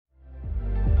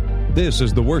This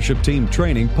is the Worship Team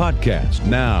Training Podcast.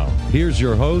 Now, here's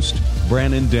your host,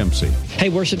 Brandon Dempsey. Hey,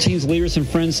 worship teams, leaders, and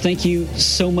friends, thank you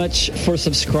so much for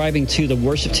subscribing to the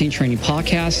Worship Team Training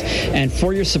Podcast and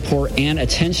for your support and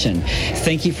attention.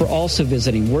 Thank you for also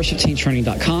visiting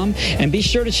worshipteamtraining.com, and be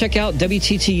sure to check out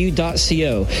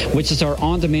WTTU.co, which is our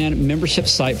on-demand membership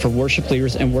site for worship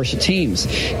leaders and worship teams.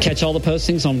 Catch all the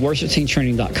postings on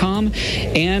worshipteamtraining.com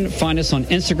and find us on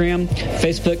Instagram,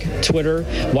 Facebook, Twitter.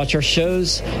 Watch our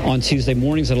shows on Tuesday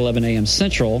mornings at 11 a.m.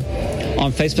 Central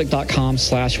on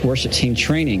Facebook.com/Worship Team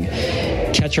Training.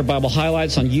 Catch our Bible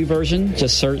highlights on YouVersion.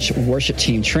 Just search Worship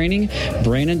Team Training,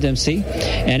 Brandon Dempsey,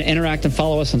 and interact and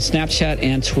follow us on Snapchat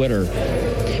and Twitter.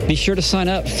 Be sure to sign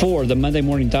up for the Monday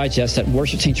Morning Digest at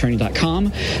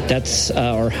worshipteamtraining.com. That's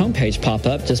our homepage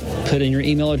pop-up. Just put in your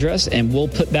email address, and we'll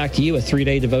put back to you a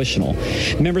 3-day devotional.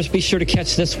 Members, be sure to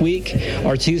catch this week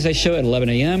our Tuesday show at 11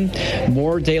 a.m.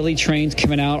 More daily trains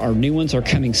coming out. Our new ones are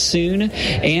coming soon.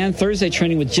 And Thursday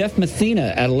training with Jeff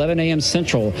Mathena at 11 a.m.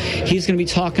 Central. He's going to be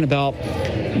talking about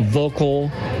vocal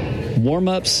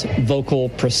warm-ups, vocal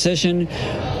precision,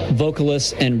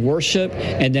 vocalists and worship,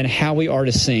 and then how we are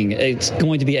to sing. It's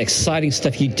going to be exciting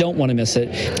stuff. You don't want to miss it.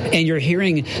 And you're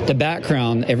hearing the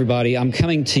background, everybody. I'm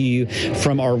coming to you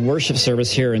from our worship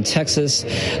service here in Texas.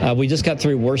 We just got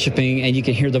through worshiping, and you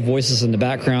can hear the voices in the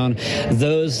background,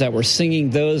 those that were singing,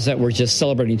 those that were just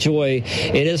celebrating joy.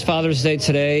 It is Father's Day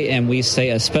today, and we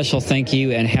say a special thank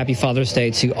you and happy Father's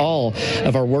Day to all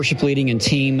of our worship leading and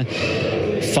team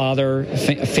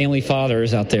family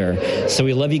fathers out there. So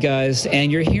we love you guys,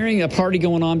 and you're hearing a party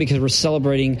going on because we're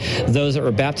celebrating those that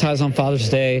were baptized on Father's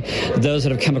Day, those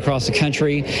that have come across the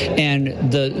country,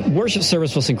 and the worship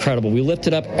service was incredible. We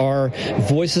lifted up our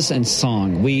voices in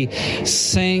song. We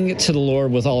sang to the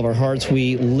Lord with all of our hearts.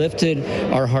 We lifted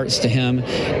our hearts to Him,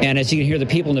 and as you can hear the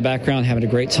people in the background having a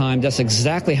great time, that's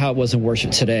exactly how it was in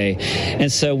worship today.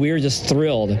 And so we are just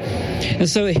thrilled. And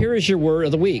so here is your word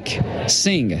of the week: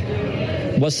 sing.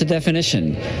 What's the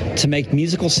definition? To make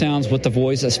musical sounds with the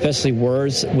voice, especially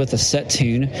words with a set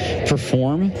tune.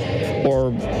 Perform,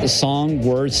 or song,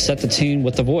 words set the tune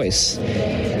with the voice.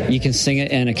 You can sing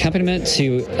it in accompaniment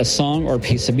to a song or a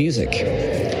piece of music.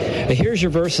 But here's your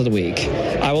verse of the week.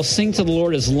 I will sing to the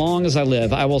Lord as long as I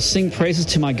live. I will sing praises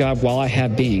to my God while I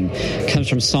have being. Comes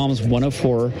from Psalms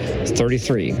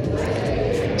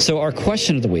 104:33. So our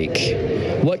question of the week: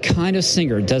 what kind of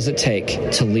singer does it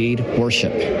take to lead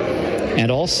worship? And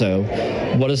also,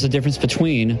 what is the difference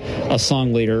between a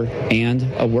song leader and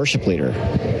a worship leader?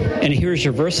 And here's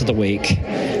your verse of the week,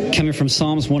 coming from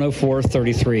Psalms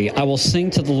 104:33. I will sing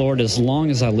to the Lord as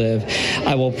long as I live.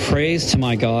 I will praise to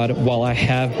my God while I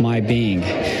have my being.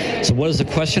 So what is the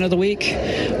question of the week?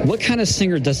 What kind of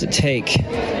singer does it take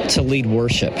to lead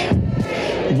worship?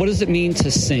 What does it mean to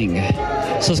sing?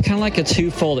 So it's kind of like a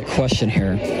twofold question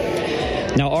here.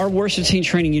 Now, our Worship Team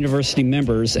Training University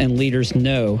members and leaders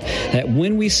know that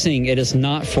when we sing, it is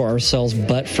not for ourselves,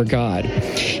 but for God.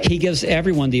 He gives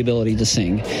everyone the ability to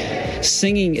sing.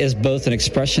 Singing is both an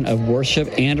expression of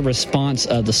worship and a response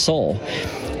of the soul.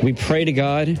 We pray to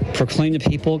God, proclaim to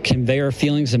people, convey our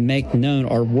feelings, and make known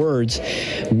our words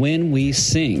when we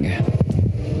sing.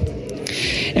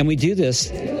 And we do this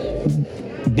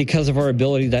because of our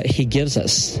ability that He gives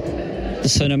us.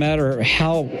 So no matter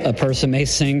how a person may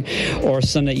sing, or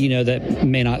some that you know that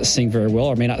may not sing very well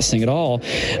or may not sing at all,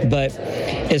 but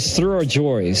it's through our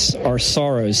joys, our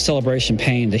sorrows, celebration,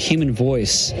 pain, the human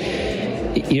voice,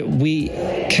 we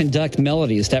conduct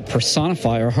melodies that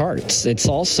personify our hearts. It's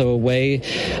also a way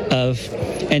of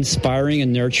inspiring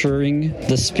and nurturing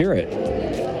the spirit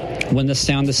when the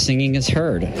sound of singing is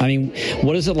heard. I mean,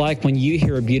 what is it like when you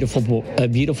hear a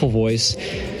beautiful voice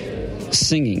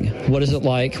singing? What is it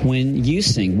like when you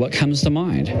sing? What comes to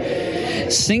mind?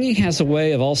 Singing has a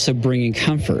way of also bringing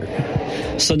comfort.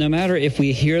 So no matter if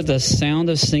we hear the sound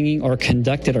of singing or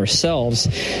conduct it ourselves,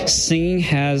 singing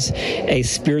has a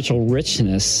spiritual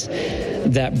richness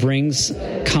that brings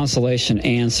consolation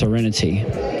and serenity.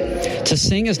 To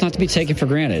sing is not to be taken for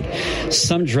granted.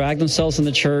 Some drag themselves in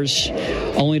the church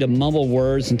only to mumble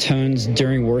words and tones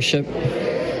during worship,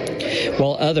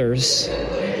 while others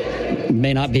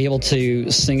may not be able to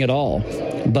sing at all.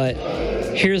 But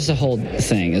here's the whole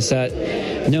thing, is that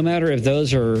no matter if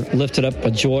those are lifted up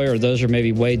with joy or those are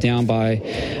maybe weighed down by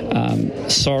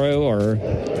sorrow, or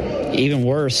even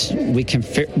worse, we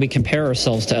compare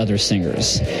ourselves to other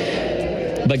singers.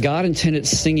 But God intended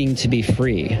singing to be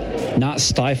free, not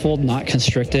stifled, not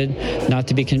constricted, not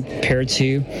to be compared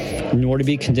to, nor to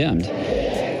be condemned.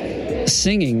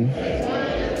 Singing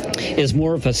is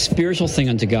more of a spiritual thing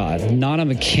unto God, not a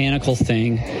mechanical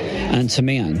thing unto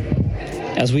man.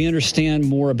 As we understand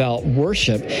more about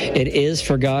worship, it is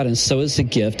for God, and so is the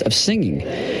gift of singing.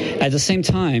 At the same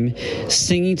time,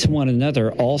 singing to one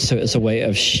another also is a way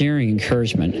of sharing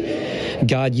encouragement.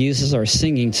 God uses our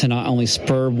singing to not only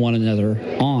spur one another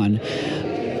on,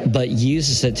 but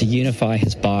uses it to unify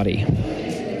his body.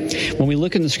 When we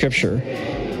look in the scripture,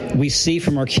 we see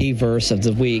from our key verse of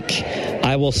the week,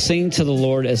 I will sing to the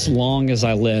Lord as long as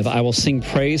I live. I will sing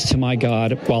praise to my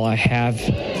God while I have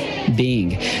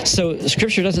being. So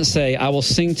scripture doesn't say, I will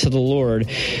sing to the Lord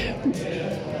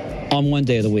on one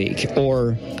day of the week,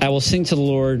 or I will sing to the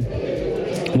Lord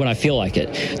when I feel like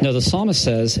it. No, the psalmist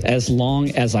says, as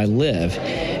long as I live.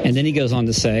 And then he goes on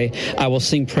to say, I will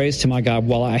sing praise to my God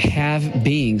while I have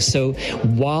being. So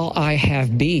while I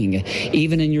have being,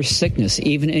 even in your sickness,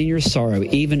 even in your sorrow,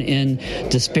 even in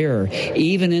despair,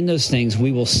 even in those things,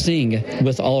 we will sing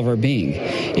with all of our being.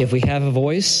 If we have a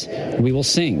voice, we will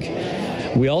sing.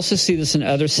 We also see this in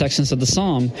other sections of the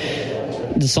psalm.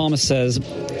 The psalmist says,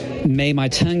 may my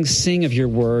tongue sing of your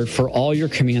word, for all your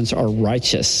commands are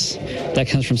righteous. That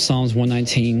comes from Psalms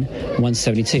 119,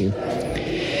 172.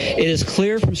 It is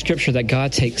clear from Scripture that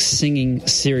God takes singing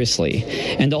seriously.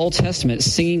 In the Old Testament,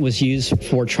 singing was used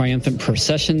for triumphant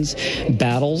processions,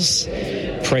 battles,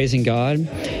 praising God,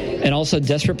 and also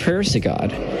desperate prayers to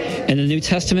God. In the New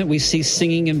Testament, we see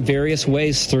singing in various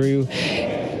ways through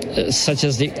such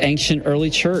as the ancient early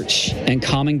church and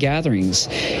common gatherings,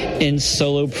 in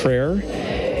solo prayer,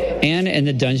 and in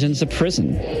the dungeons of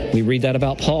prison. We read that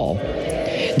about Paul.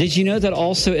 Did you know that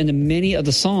also in many of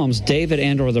the Psalms, David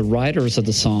and or the writers of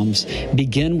the Psalms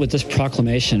begin with this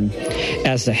proclamation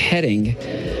as the heading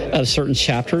of certain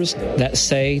chapters that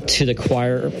say to the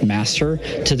choir master,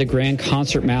 to the grand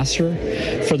concert master,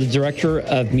 for the director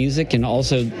of music, and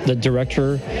also the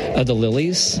director of the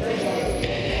lilies.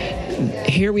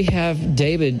 Here we have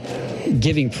David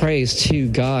giving praise to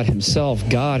God himself,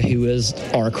 God who is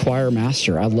our choir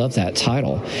master. I love that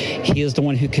title. He is the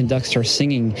one who conducts our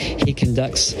singing. He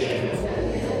conducts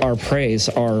our praise,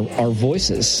 our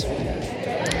voices.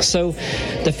 So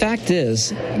the fact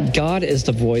is, God is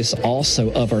the voice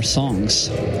also of our songs.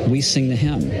 We sing to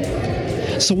him.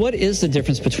 So what is the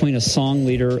difference between a song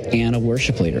leader and a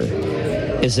worship leader?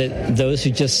 Is it those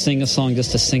who just sing a song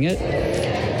just to sing it?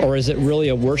 Or is it really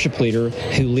a worship leader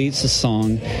who leads the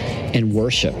song in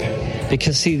worship?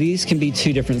 Because, see, these can be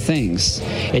two different things.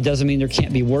 It doesn't mean there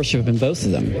can't be worship in both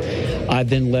of them. I've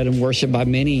been led in worship by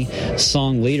many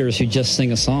song leaders who just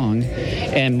sing a song,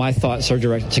 and my thoughts are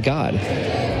directed to God.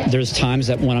 There's times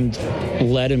that when I'm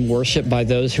led in worship by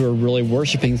those who are really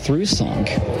worshiping through song.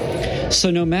 So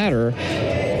no matter,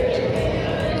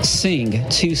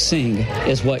 to sing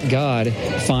is what God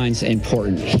finds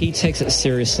important. He takes it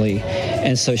seriously,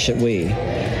 and so should we.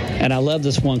 And I love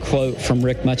this one quote from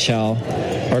Rick Muchow,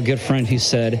 our good friend, who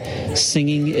said,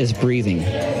 singing is breathing.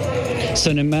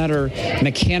 So no matter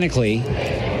mechanically,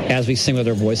 as we sing with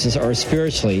our voices, or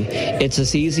spiritually, it's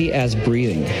as easy as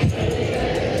breathing.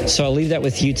 So I'll leave that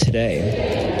with you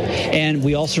today. And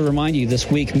we also remind you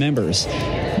this week, members,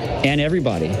 and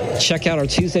everybody, check out our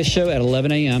Tuesday show at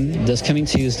 11 a.m. this coming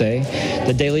Tuesday.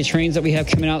 The daily trainings that we have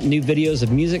coming out, new videos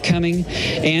of music coming,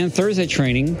 and Thursday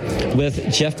training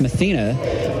with Jeff Mathena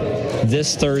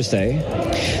this Thursday.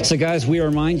 So guys, we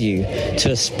remind you to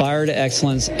aspire to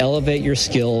excellence, elevate your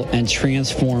skill, and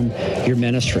transform your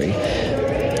ministry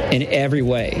in every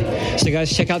way. So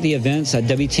guys, check out the events at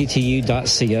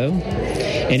WTTU.co.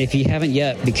 And if you haven't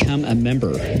yet, become a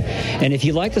member. And if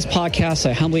you like this podcast,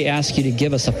 I humbly ask you to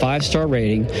give us a 5-star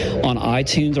rating on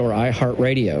iTunes or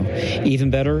iHeartRadio. Even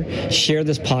better, share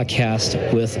this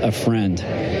podcast with a friend.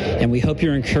 And we hope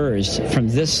you're encouraged from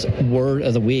this word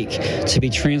of the week to be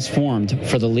transformed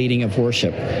for the leading of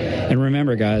worship. And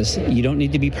remember, guys, you don't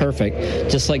need to be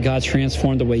perfect, just like God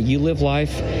transformed the way you live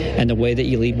life and the way that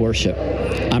you lead worship.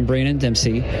 I'm Brandon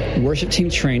Dempsey,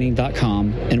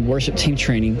 worshipteamtraining.com and Worship Team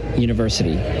Training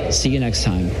University. See you next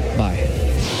time. Bye.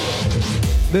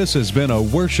 This has been a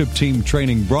Worship Team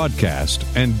Training broadcast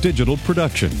and digital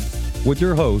production with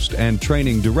your host and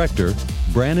training director,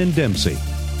 Brandon Dempsey.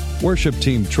 Worship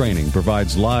Team Training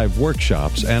provides live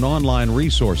workshops and online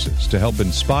resources to help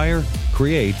inspire,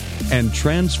 create, and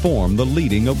transform the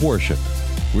leading of worship.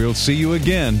 We'll see you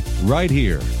again right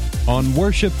here on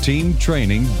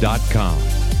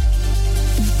worshipteamtraining.com.